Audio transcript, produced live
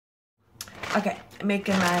Okay, I'm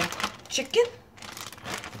making my chicken.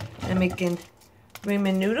 I'm making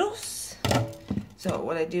ramen noodles. So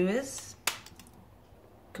what I do is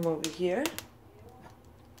come over here.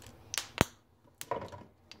 Come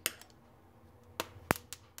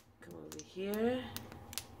over here.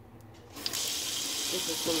 This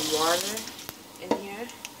is some water in here.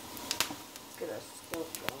 Let's get our stove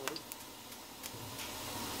going.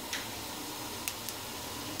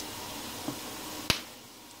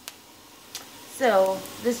 So,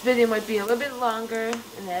 this video might be a little bit longer,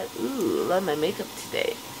 and that, ooh, I love my makeup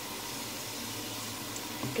today.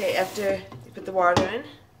 Okay, after you put the water in,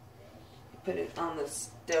 you put it on the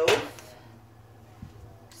stove.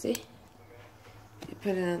 See? You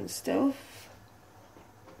put it on the stove.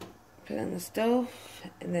 Put it on the stove,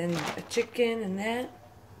 and then a chicken and that.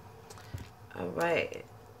 Alright.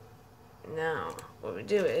 Now, what we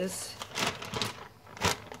do is,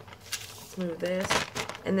 let's move this.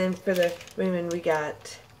 And then for the ramen, we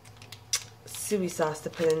got soy sauce to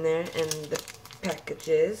put in there and the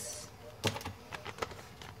packages.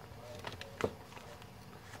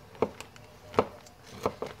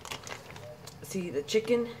 See the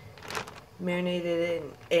chicken marinated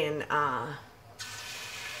in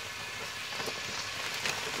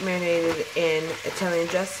Italian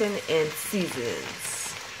dressing and seasonings.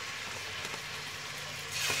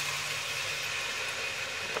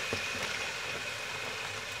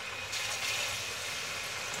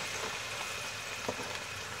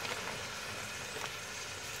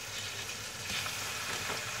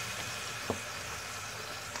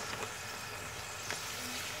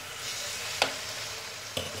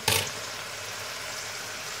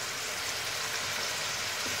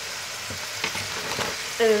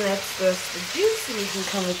 And then that's just the juice, and you can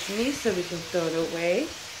come with me so we can throw it away.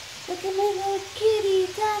 Look at my little kitty,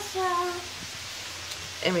 Tasha.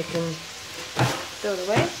 And we can throw it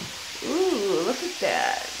away. Ooh, look at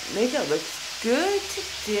that. Makeup looks good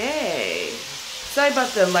today. Sorry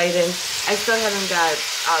about the lighting. I still haven't got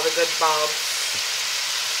all the good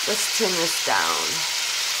bulbs. Let's turn this down.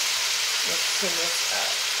 Let's turn this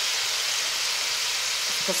up.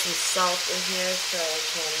 Let's put some salt in here so I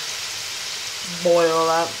can boil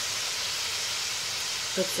up.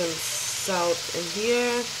 Put some salt in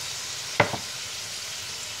here.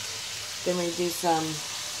 Then we do some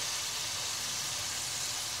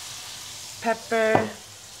pepper.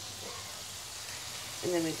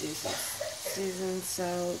 And then we do some seasoned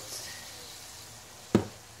salt.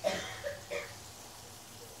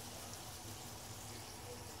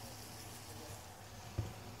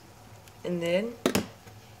 And then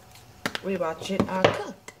we watch it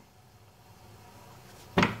cook.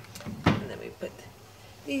 Put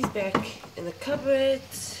these back in the cupboard,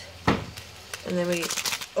 and then we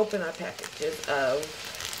open our packages of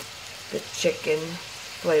the chicken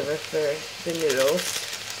flavor for the noodles.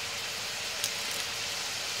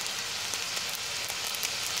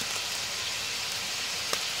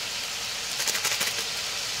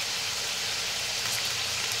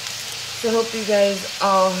 So I hope you guys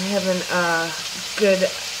all having a good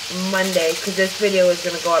Monday, because this video is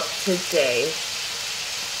going to go up today.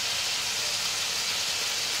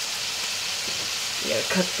 You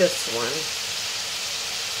gotta cut this one.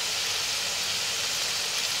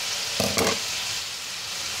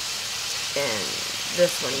 And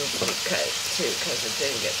this one needs to be cut too because it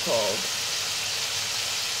didn't get pulled.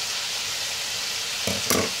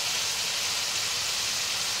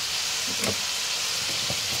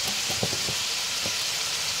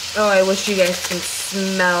 Oh, I wish you guys can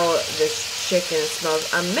smell this chicken. It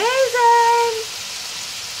smells amazing!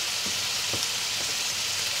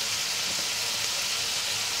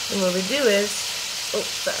 And what we do is, we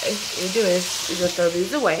go throw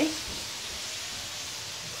these away.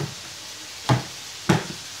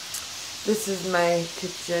 This is my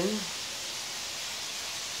kitchen.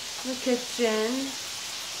 The kitchen.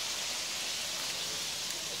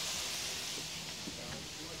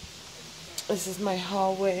 This is my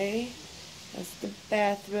hallway. That's the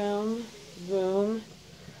bathroom, room.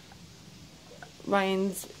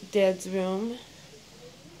 Ryan's dad's room.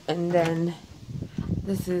 And then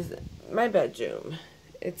this is my bedroom.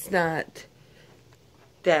 It's not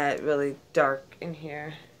that really dark in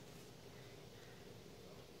here.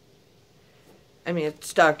 I mean,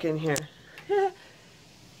 it's dark in here.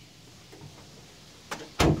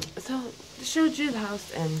 So, I showed you the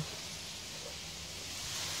house, and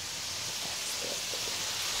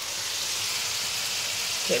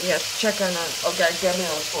okay, we have to check on that. Oh, God, get me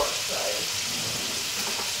on the fork, sorry.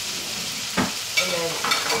 And then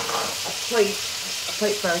a plate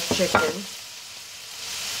for our chicken.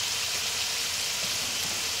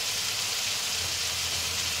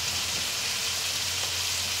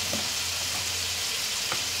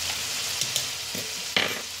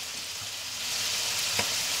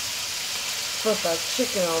 flip our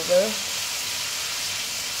chicken over.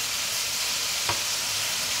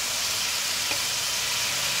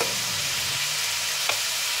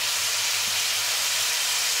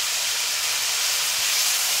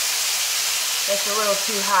 That's a little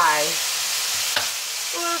too high.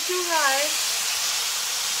 A little too high.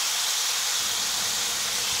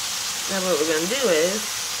 Now what we're going to do is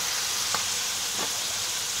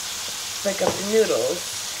break up the noodles.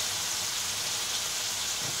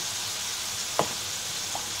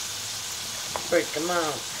 Break them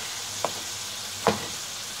out.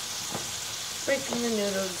 Breaking the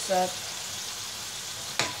noodles up.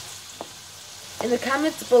 In the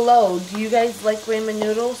comments below, do you guys like ramen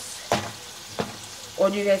noodles? Or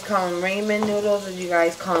do you guys call them ramen noodles, or do you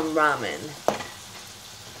guys call them ramen?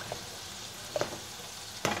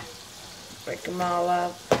 Break them all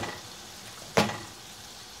up.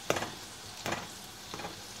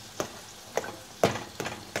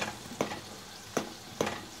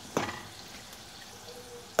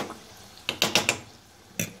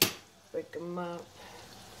 Break them up.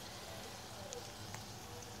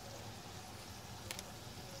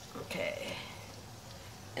 Okay.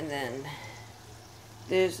 And then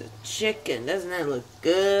there's a chicken. Doesn't that look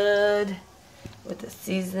good? With the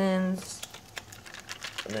seasons.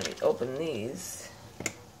 And then we open these.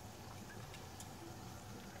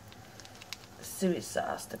 The soy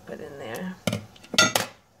sauce to put in there.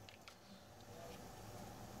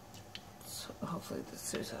 So hopefully the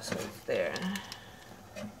soy sauce is there.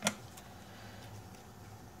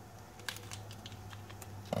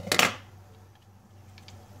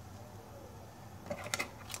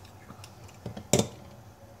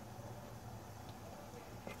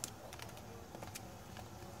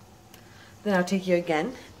 Then I'll take you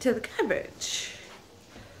again to the cabbage.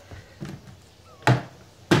 And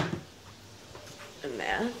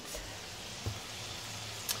that.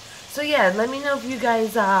 So yeah, let me know if you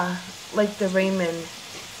guys like the ramen.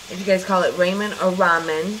 If you guys call it ramen or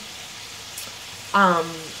ramen.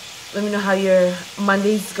 Let me know how your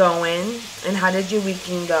Monday's going and how did your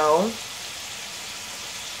weekend go.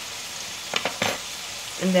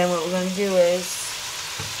 And then what we're gonna do is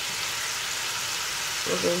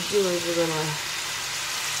we're going to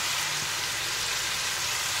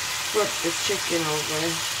flip the chicken over.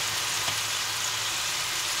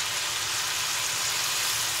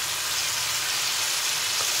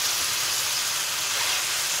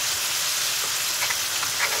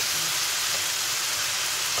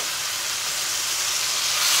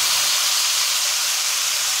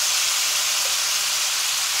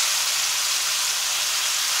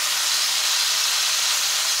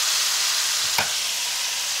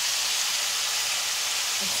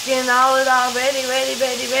 Getting all ready.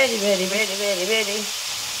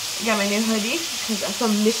 Got my new hoodie because I'm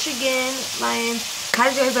from Michigan. How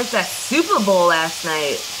did you guys like that Super Bowl last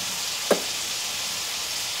night?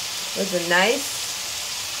 Was it nice?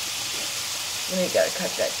 Then you gotta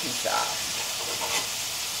cut that piece off.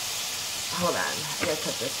 Hold on, I gotta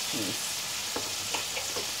cut this piece.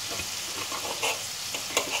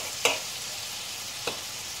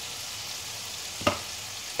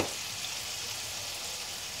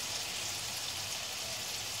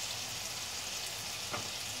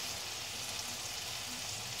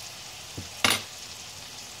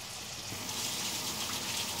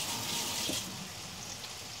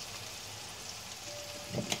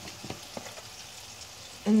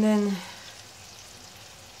 And then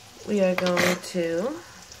we are going to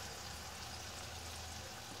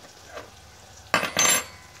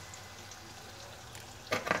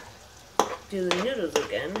do the noodles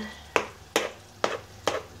again.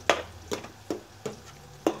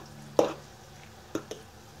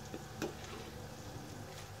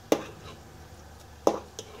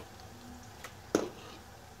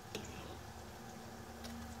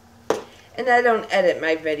 And I don't edit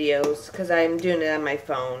my videos because I'm doing it on my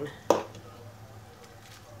phone.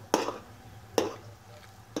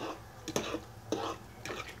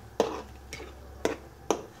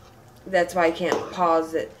 That's why I can't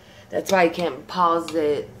pause it. That's why I can't pause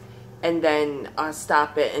it and then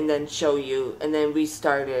stop it and then show you and then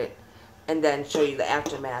restart it and then show you the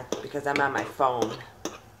aftermath because I'm on my phone.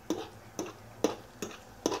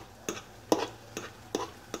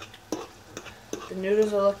 The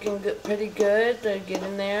noodles are looking good, pretty good. They're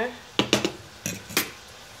getting there.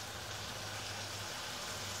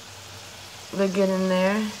 They're getting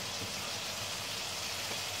there.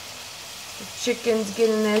 The chicken's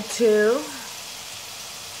getting there too.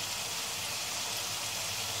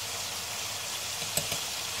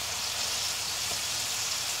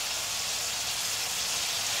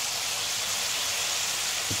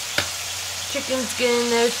 Chicken's getting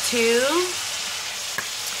there too.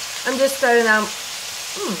 I'm just starting out.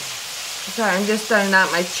 Sorry, I'm just starting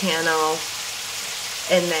out my channel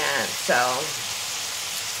and that, so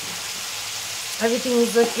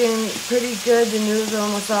everything's looking pretty good. The noodles are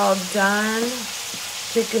almost all done.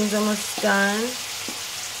 Chicken's almost done.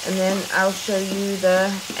 And then I'll show you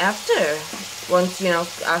the after. Once, you know,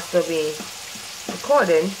 I'll still be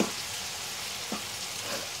recording.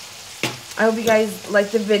 I hope you guys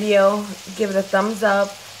like the video. Give it a thumbs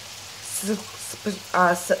up.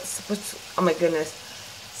 Oh my goodness.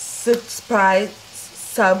 Subscribe.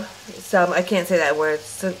 I can't say that word.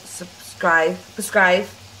 Subscribe.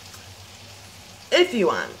 If you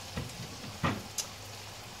want.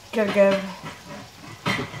 Gotta give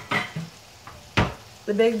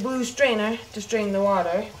the big blue strainer to strain the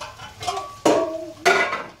water.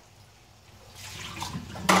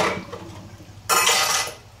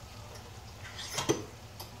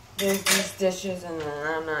 There's these dishes and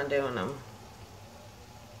I'm not doing them.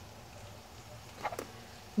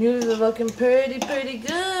 Noodles are looking pretty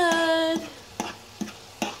good.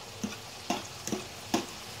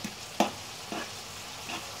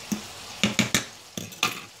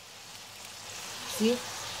 See?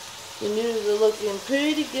 The noodles are looking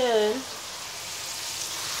pretty good.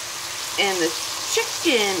 And the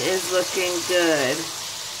chicken is looking good.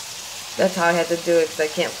 That's how I had to do it because I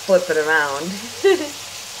can't flip it around.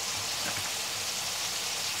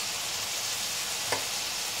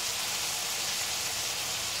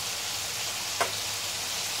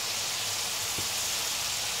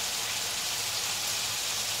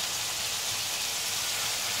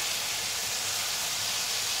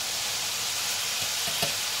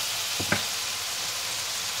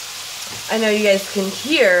 I know you guys can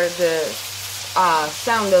hear the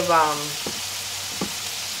sound of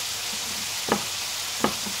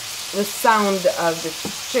the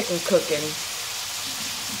chicken cooking.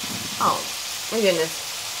 Oh my goodness!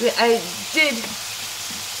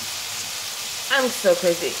 I'm so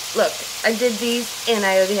crazy. Look, I did these and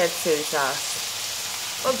I already had soy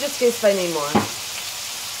sauce. Well, just in case I need more.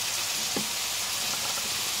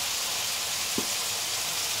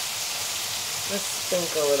 Let's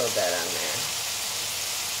sprinkle a little bit on there.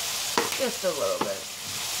 Just a little bit.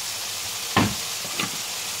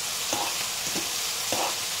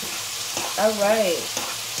 Alright.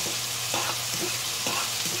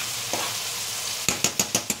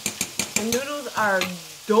 The noodles are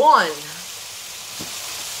done.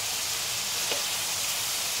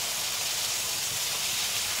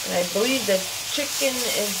 And I believe the chicken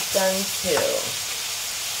is done too.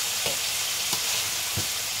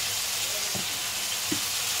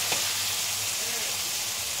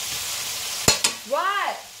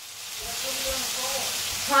 What?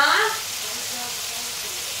 Huh?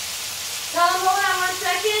 Tell him, hold on 1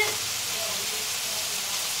 second.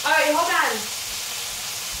 Alright, hold on.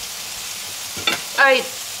 Alright.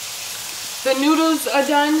 The noodles are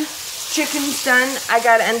done. Chicken's done. I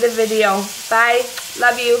gotta end the video. Bye.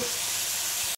 Love you.